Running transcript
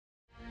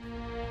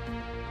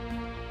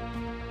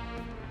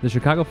The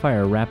Chicago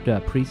Fire wrapped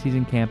up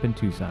preseason camp in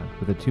Tucson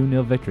with a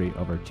 2-0 victory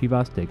over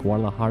Chivas de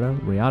Guadalajara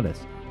Rayadas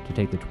to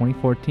take the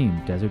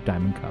 2014 Desert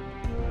Diamond Cup.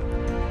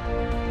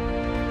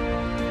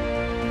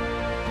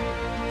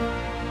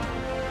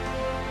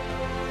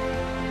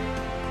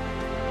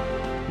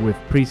 With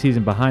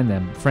preseason behind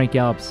them, Frank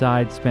Yallop's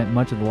side spent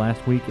much of the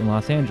last week in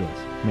Los Angeles,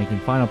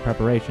 making final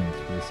preparations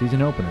for the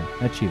season opener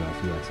at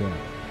Chivas USA.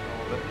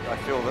 I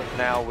feel that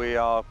now we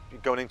are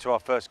going into our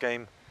first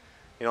game.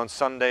 On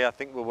Sunday, I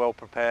think we're well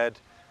prepared.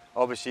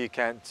 Obviously, you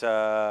can't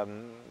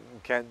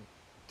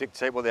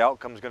dictate what the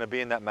outcome is going to be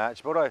in that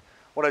match. But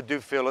what I do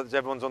feel is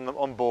everyone's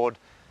on board,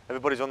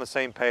 everybody's on the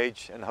same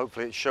page, and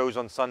hopefully it shows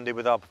on Sunday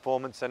with our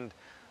performance, and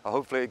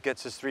hopefully it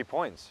gets us 3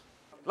 points.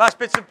 Last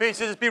bits and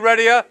pieces, let's be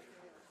ready here.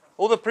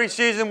 All the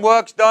pre-season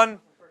work's done.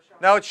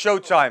 Now it's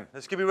showtime.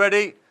 Let's get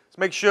ready. Let's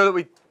make sure that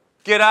we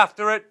get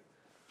after it.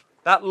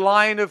 That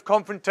line of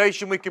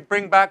confrontation we can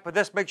bring back, but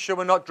let's make sure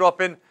we're not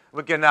dropping.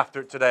 We're getting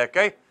after it today,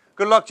 okay?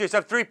 Good luck to you.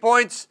 Have 3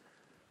 points.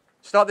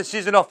 Start the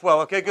season off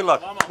well, okay? Good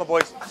luck. Come on,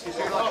 boys. Chris,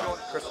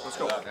 let's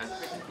go. Start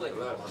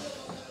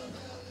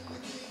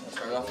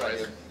off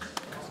right.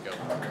 Let's go.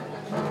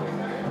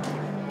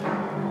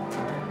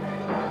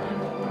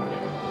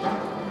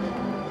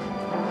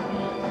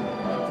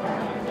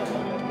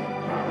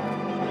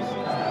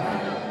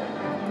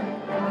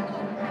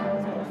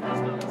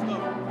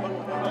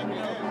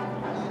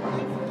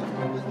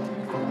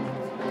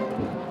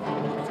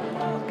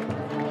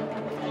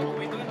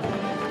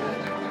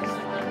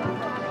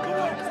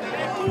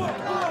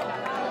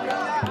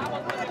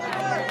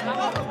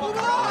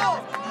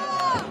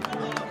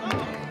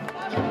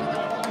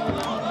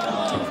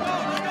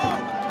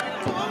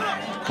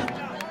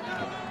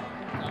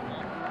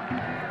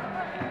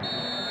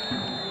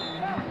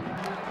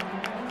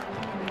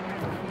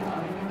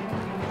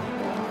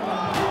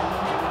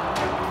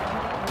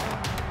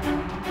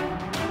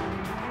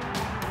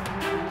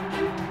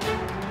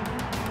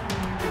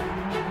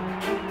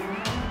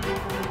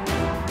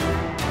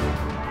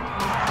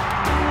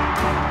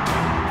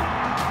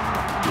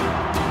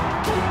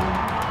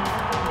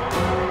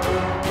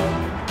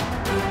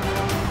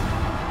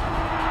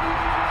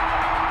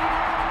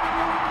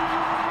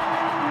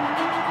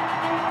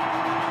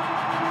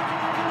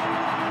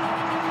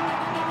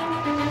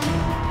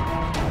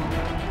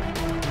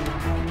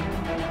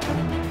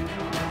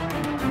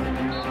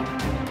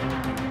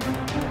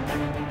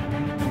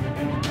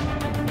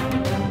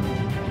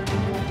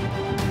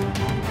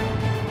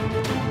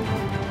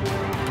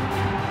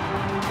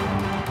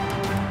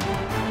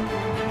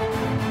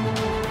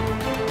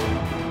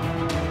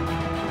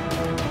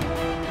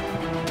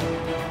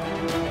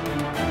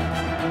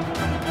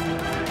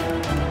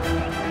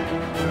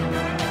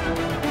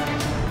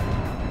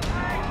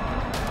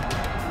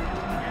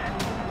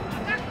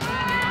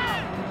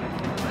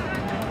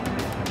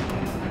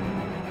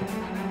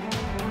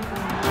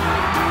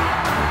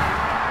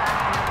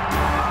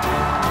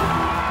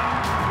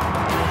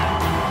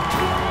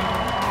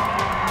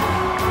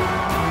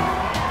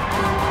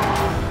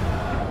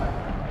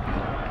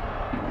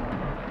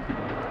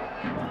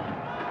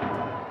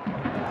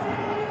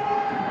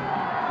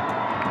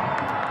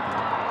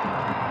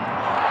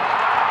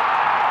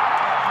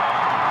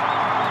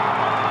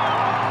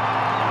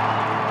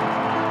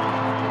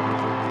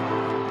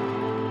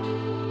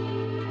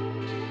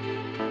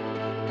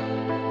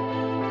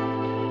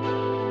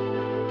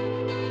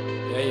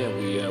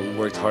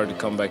 We worked hard to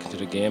come back into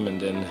the game,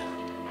 and then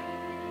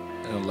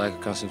lack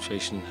of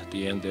concentration at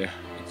the end there.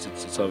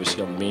 It's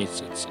obviously on me.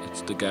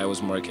 It's the guy I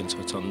was marking, so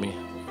it's on me.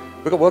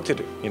 We've got work to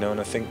do, and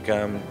I think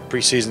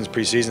pre-season's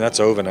pre-season. That's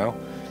over now.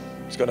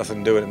 It's got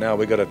nothing to do with it now.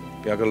 I've got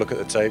to look at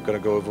the tape. Got to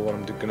go over what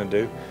I'm going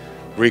to do,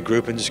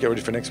 regroup, and just get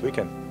ready for next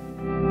weekend.